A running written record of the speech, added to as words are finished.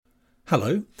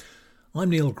Hello, I'm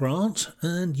Neil Grant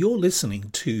and you're listening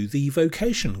to the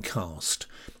Vocation Cast,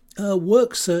 a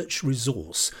work search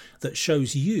resource that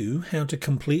shows you how to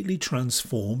completely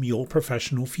transform your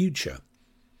professional future.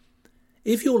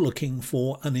 If you're looking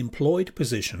for an employed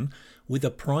position with a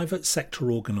private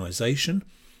sector organisation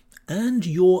and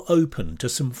you're open to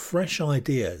some fresh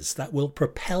ideas that will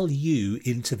propel you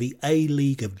into the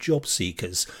A-League of job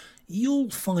seekers, you'll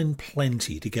find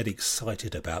plenty to get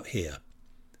excited about here.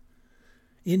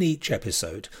 In each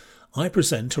episode, I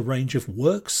present a range of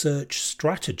work search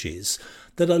strategies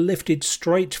that are lifted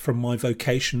straight from my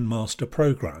Vocation Master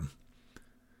programme.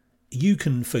 You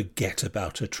can forget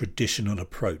about a traditional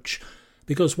approach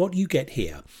because what you get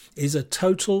here is a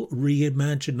total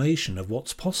reimagination of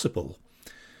what's possible.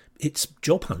 It's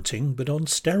job hunting but on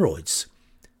steroids.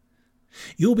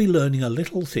 You'll be learning a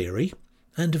little theory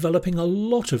and developing a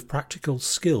lot of practical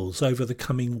skills over the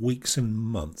coming weeks and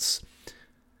months.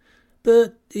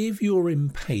 But if you're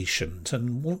impatient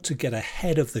and want to get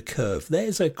ahead of the curve,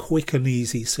 there's a quick and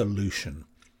easy solution.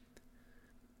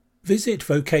 Visit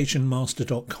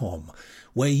vocationmaster.com,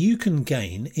 where you can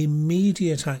gain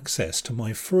immediate access to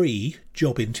my free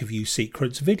Job Interview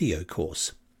Secrets video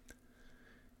course.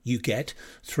 You get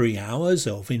 3 hours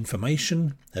of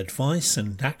information, advice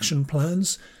and action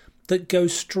plans that go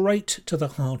straight to the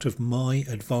heart of my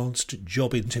advanced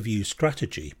job interview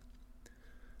strategy.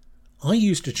 I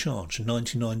used to charge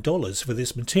 $99 for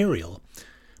this material,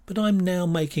 but I'm now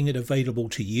making it available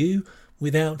to you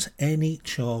without any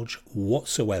charge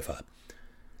whatsoever,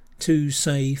 to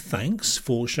say thanks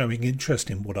for showing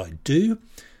interest in what I do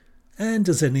and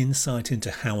as an insight into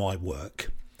how I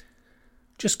work.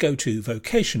 Just go to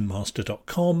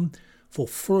vocationmaster.com for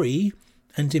free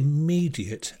and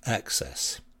immediate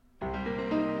access.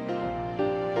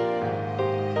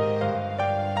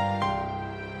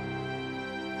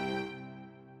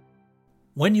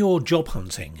 When you're job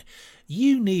hunting,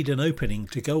 you need an opening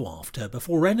to go after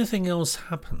before anything else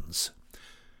happens.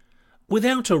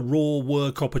 Without a raw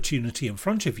work opportunity in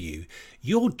front of you,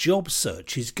 your job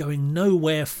search is going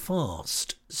nowhere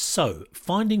fast. So,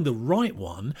 finding the right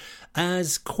one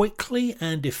as quickly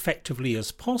and effectively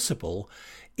as possible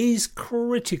is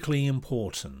critically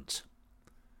important.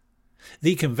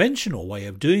 The conventional way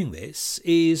of doing this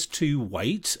is to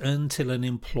wait until an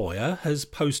employer has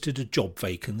posted a job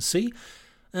vacancy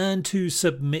and to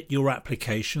submit your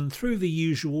application through the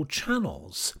usual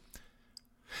channels.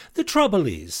 The trouble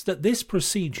is that this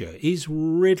procedure is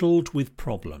riddled with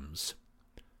problems.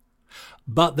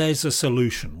 But there's a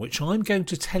solution which I'm going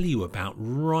to tell you about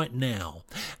right now,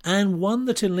 and one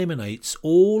that eliminates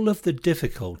all of the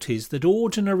difficulties that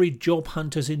ordinary job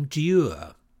hunters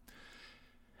endure.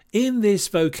 In this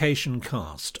Vocation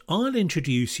Cast, I'll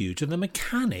introduce you to the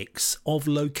mechanics of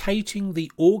locating the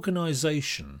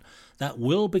organisation that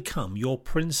will become your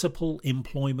principal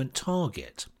employment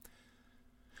target.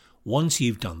 Once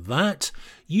you've done that,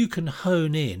 you can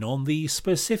hone in on the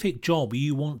specific job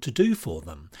you want to do for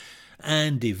them,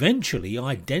 and eventually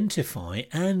identify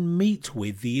and meet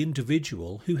with the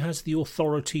individual who has the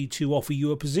authority to offer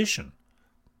you a position.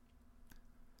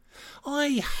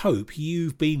 I hope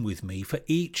you've been with me for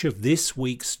each of this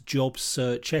week's job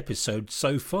search episodes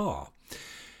so far.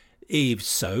 If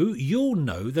so, you'll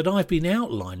know that I've been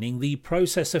outlining the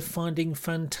process of finding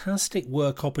fantastic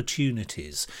work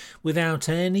opportunities without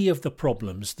any of the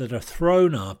problems that are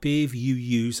thrown up if you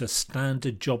use a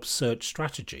standard job search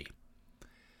strategy.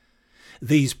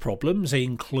 These problems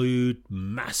include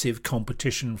massive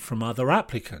competition from other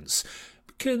applicants,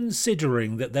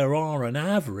 considering that there are an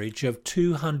average of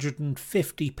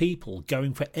 250 people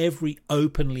going for every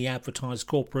openly advertised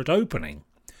corporate opening.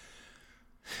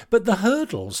 But the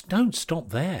hurdles don't stop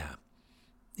there.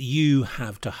 You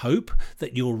have to hope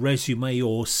that your resume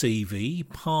or CV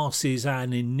passes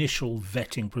an initial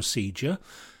vetting procedure,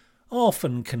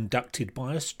 often conducted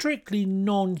by a strictly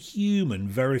non-human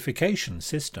verification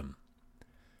system.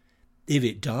 If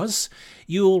it does,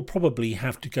 you'll probably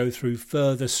have to go through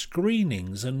further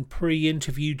screenings and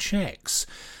pre-interview checks,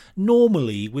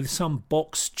 normally with some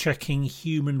box-checking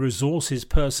human resources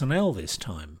personnel this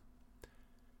time.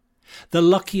 The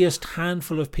luckiest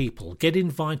handful of people get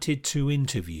invited to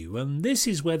interview, and this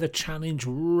is where the challenge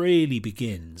really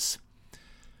begins.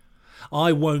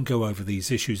 I won't go over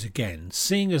these issues again,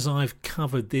 seeing as I've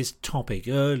covered this topic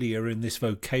earlier in this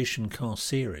Vocation Cast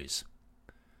series.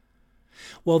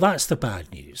 Well, that's the bad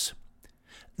news.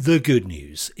 The good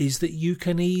news is that you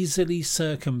can easily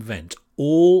circumvent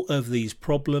all of these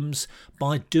problems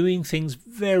by doing things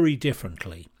very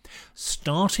differently,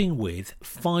 starting with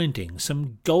finding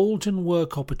some golden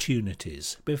work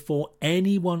opportunities before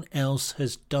anyone else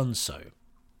has done so.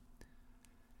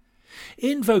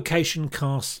 In Vocation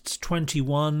Casts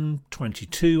 21,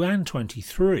 22 and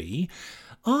 23,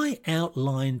 I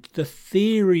outlined the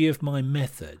theory of my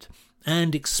method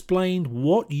and explained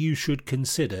what you should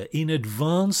consider in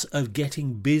advance of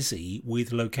getting busy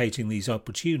with locating these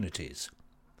opportunities.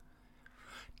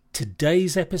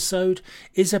 Today's episode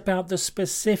is about the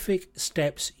specific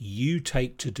steps you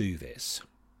take to do this.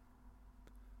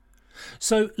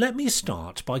 So let me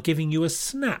start by giving you a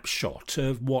snapshot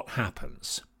of what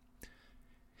happens.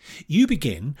 You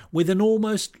begin with an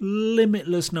almost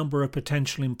limitless number of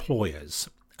potential employers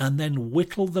and then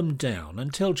whittle them down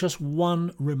until just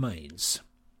one remains.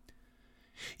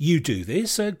 You do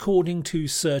this according to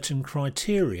certain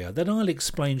criteria that I'll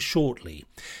explain shortly,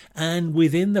 and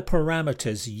within the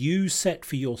parameters you set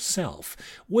for yourself,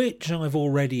 which I've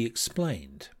already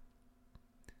explained.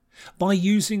 By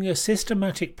using a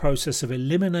systematic process of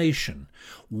elimination,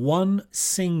 one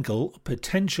single,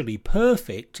 potentially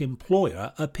perfect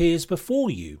employer appears before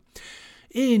you,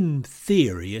 in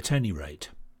theory at any rate.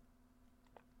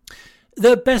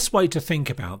 The best way to think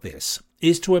about this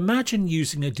is to imagine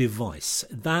using a device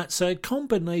that's a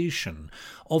combination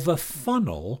of a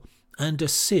funnel and a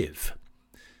sieve.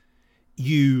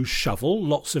 You shovel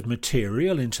lots of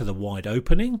material into the wide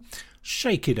opening,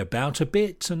 shake it about a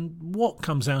bit, and what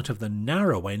comes out of the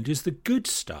narrow end is the good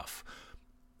stuff.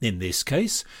 In this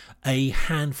case, a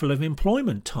handful of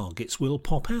employment targets will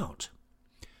pop out.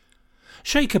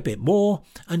 Shake a bit more,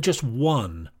 and just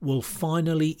one will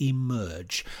finally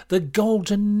emerge, the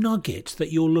golden nugget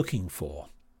that you're looking for.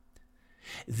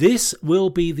 This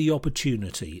will be the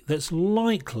opportunity that's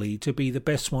likely to be the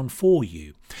best one for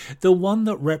you, the one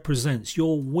that represents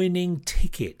your winning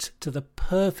ticket to the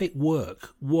perfect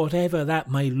work, whatever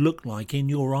that may look like in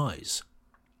your eyes.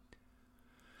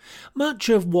 Much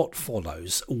of what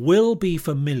follows will be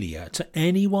familiar to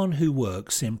anyone who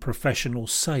works in professional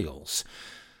sales,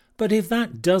 but if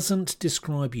that doesn't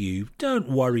describe you, don't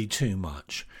worry too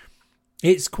much.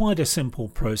 It's quite a simple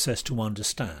process to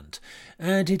understand,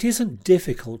 and it isn't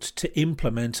difficult to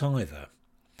implement either.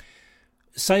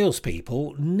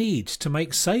 Salespeople need to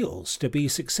make sales to be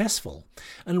successful,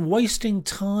 and wasting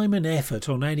time and effort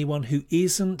on anyone who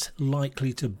isn't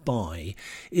likely to buy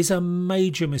is a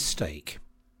major mistake.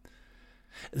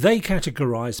 They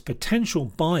categorise potential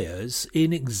buyers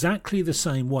in exactly the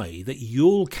same way that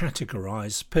you'll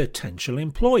categorise potential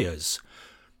employers.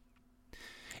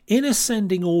 In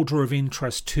ascending order of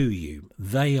interest to you,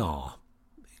 they are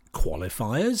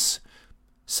qualifiers,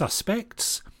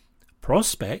 suspects,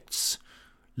 prospects,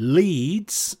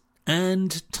 leads,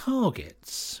 and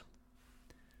targets.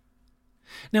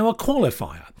 Now, a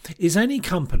qualifier is any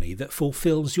company that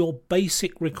fulfills your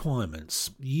basic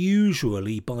requirements,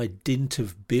 usually by dint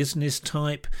of business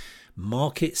type,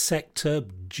 market sector,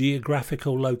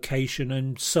 geographical location,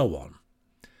 and so on.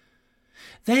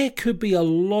 There could be a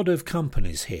lot of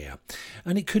companies here,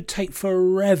 and it could take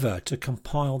forever to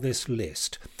compile this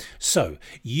list. So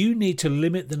you need to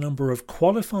limit the number of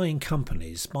qualifying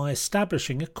companies by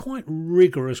establishing a quite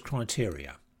rigorous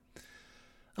criteria.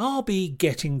 I'll be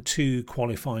getting to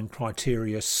qualifying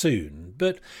criteria soon,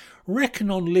 but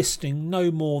reckon on listing no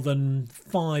more than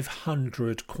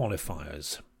 500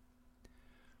 qualifiers.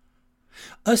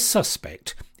 A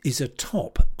suspect is a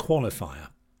top qualifier.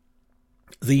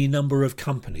 The number of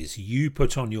companies you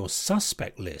put on your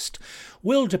suspect list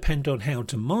will depend on how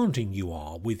demanding you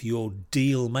are with your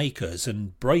deal makers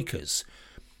and breakers.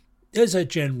 As a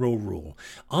general rule,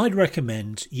 I'd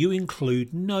recommend you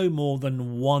include no more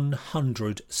than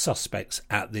 100 suspects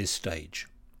at this stage.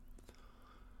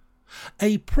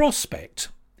 A prospect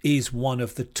is one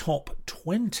of the top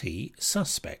 20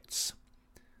 suspects.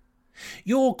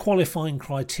 Your qualifying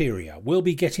criteria will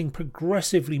be getting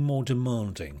progressively more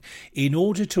demanding in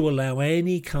order to allow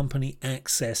any company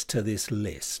access to this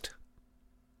list.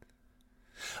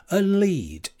 A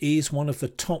lead is one of the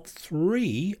top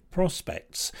 3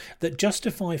 prospects that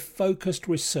justify focused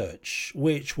research,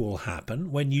 which will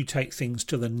happen when you take things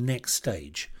to the next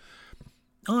stage.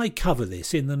 I cover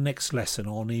this in the next lesson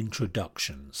on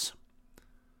introductions.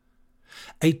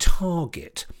 A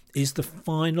target is the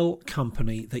final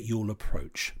company that you'll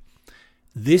approach.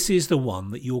 This is the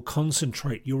one that you'll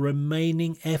concentrate your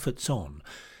remaining efforts on,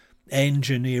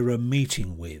 engineer a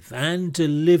meeting with, and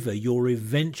deliver your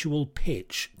eventual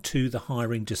pitch to the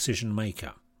hiring decision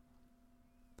maker.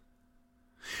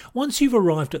 Once you've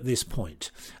arrived at this point,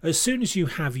 as soon as you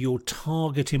have your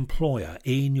target employer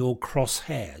in your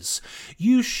crosshairs,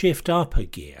 you shift up a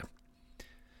gear.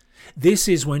 This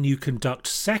is when you conduct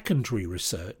secondary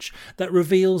research that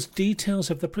reveals details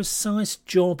of the precise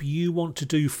job you want to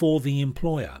do for the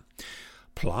employer,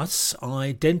 plus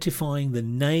identifying the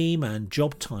name and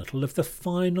job title of the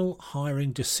final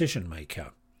hiring decision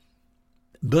maker.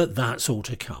 But that's all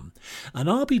to come, and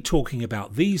I'll be talking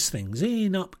about these things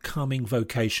in upcoming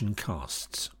Vocation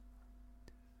casts.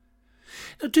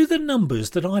 Now, do the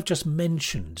numbers that I've just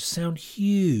mentioned sound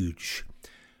huge?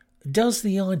 Does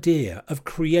the idea of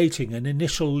creating an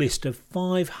initial list of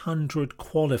 500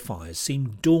 qualifiers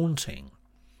seem daunting?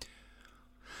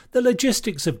 The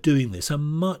logistics of doing this are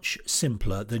much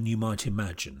simpler than you might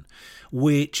imagine,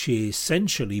 which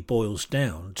essentially boils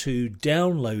down to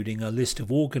downloading a list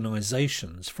of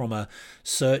organisations from a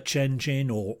search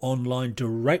engine or online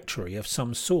directory of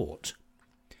some sort.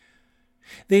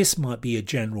 This might be a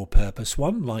general purpose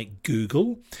one like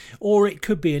Google, or it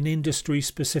could be an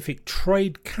industry-specific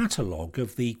trade catalogue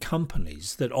of the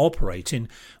companies that operate in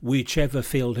whichever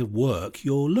field of work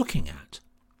you're looking at.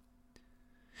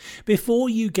 Before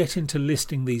you get into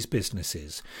listing these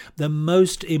businesses, the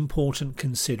most important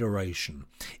consideration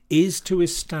is to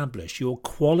establish your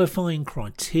qualifying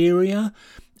criteria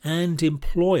and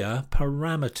employer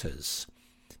parameters.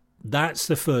 That's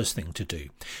the first thing to do,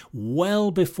 well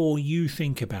before you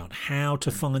think about how to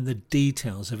find the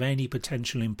details of any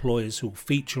potential employers who'll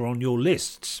feature on your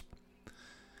lists.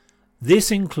 This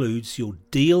includes your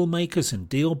deal makers and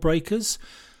deal breakers,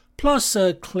 plus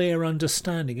a clear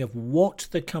understanding of what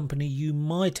the company you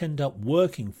might end up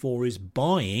working for is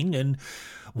buying and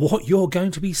what you're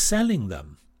going to be selling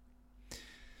them.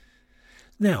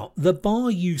 Now, the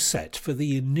bar you set for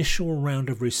the initial round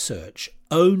of research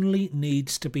only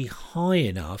needs to be high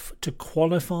enough to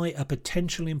qualify a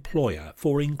potential employer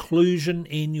for inclusion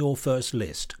in your first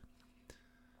list.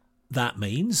 That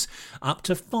means up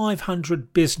to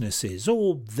 500 businesses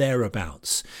or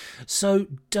thereabouts. So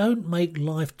don't make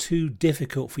life too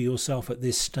difficult for yourself at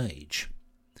this stage.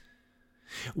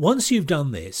 Once you've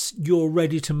done this, you're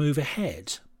ready to move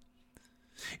ahead.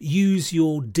 Use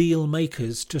your deal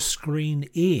makers to screen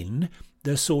in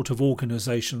the sort of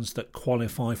organisations that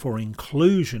qualify for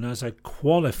inclusion as a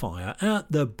qualifier at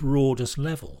the broadest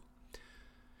level.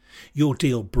 Your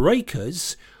deal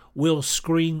breakers will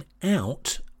screen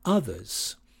out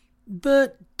others,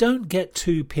 but don't get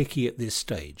too picky at this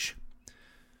stage.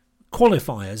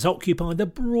 Qualifiers occupy the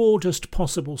broadest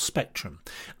possible spectrum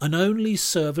and only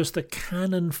serve as the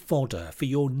cannon fodder for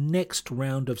your next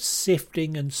round of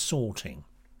sifting and sorting.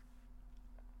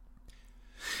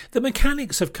 The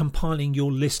mechanics of compiling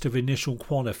your list of initial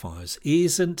qualifiers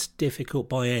isn't difficult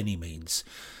by any means,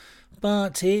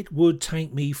 but it would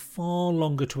take me far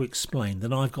longer to explain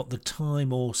than I've got the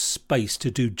time or space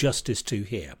to do justice to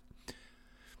here.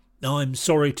 I'm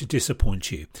sorry to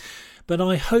disappoint you, but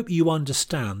I hope you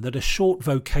understand that a short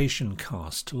vocation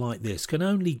cast like this can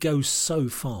only go so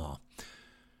far.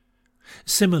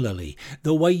 Similarly,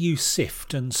 the way you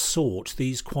sift and sort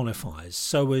these qualifiers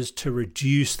so as to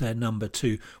reduce their number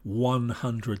to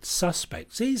 100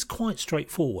 suspects is quite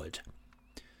straightforward.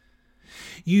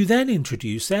 You then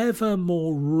introduce ever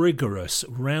more rigorous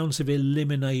rounds of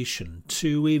elimination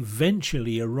to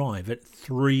eventually arrive at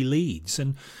 3 leads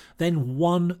and then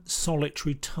 1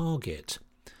 solitary target.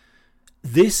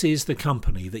 This is the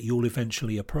company that you'll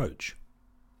eventually approach.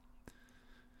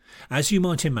 As you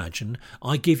might imagine,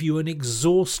 I give you an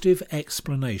exhaustive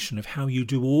explanation of how you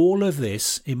do all of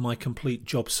this in my complete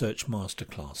job search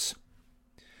masterclass.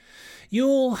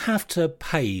 You'll have to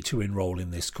pay to enrol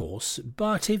in this course,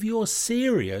 but if you're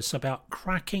serious about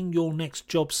cracking your next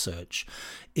job search,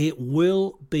 it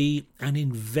will be an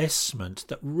investment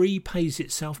that repays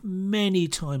itself many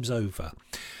times over.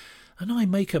 And I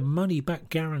make a money-back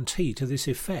guarantee to this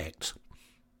effect.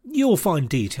 You'll find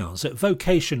details at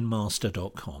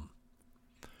vocationmaster.com.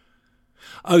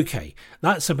 OK,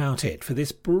 that's about it for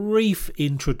this brief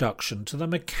introduction to the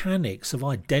mechanics of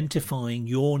identifying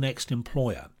your next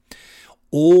employer,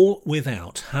 all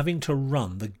without having to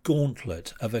run the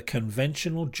gauntlet of a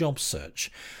conventional job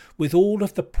search with all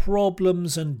of the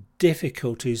problems and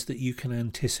difficulties that you can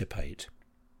anticipate.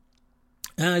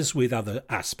 As with other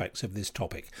aspects of this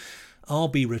topic, I'll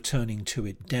be returning to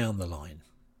it down the line.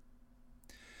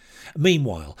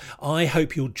 Meanwhile, I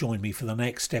hope you'll join me for the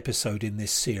next episode in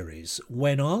this series,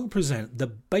 when I'll present the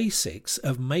basics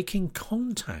of making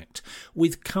contact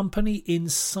with company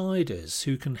insiders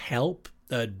who can help,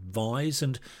 advise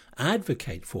and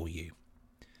advocate for you.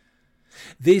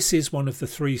 This is one of the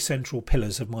 3 central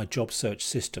pillars of my job search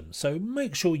system, so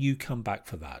make sure you come back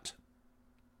for that.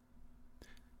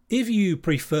 If you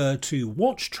prefer to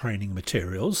watch training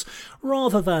materials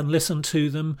rather than listen to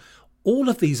them, all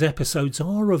of these episodes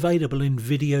are available in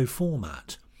video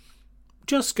format.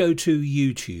 Just go to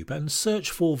YouTube and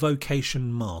search for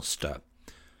Vocation Master.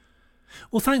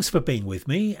 Well, thanks for being with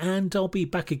me, and I'll be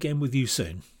back again with you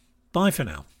soon. Bye for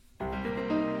now.